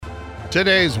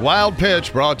Today's Wild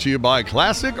Pitch brought to you by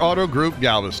Classic Auto Group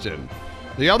Galveston.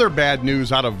 The other bad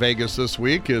news out of Vegas this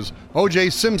week is O.J.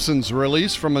 Simpson's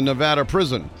release from a Nevada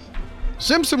prison.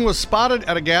 Simpson was spotted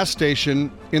at a gas station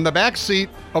in the back seat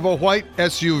of a white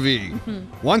SUV.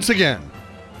 Once again,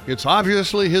 it's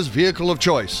obviously his vehicle of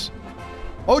choice.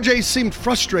 O.J. seemed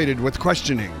frustrated with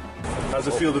questioning. How's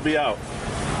it feel to be out?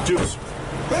 Juice.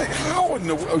 Hey, how in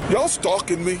the world? Y'all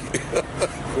stalking me?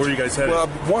 Where are you guys headed? Well,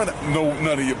 one, no,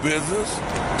 none of your business.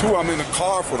 Two, I'm in the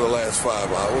car for the last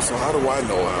 5 hours, so how do I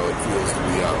know how it feels to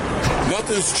be out?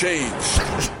 Nothing's changed.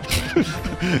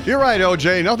 You're right,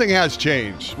 O.J. Nothing has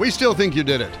changed. We still think you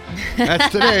did it.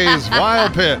 That's today's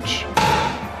Wild Pitch.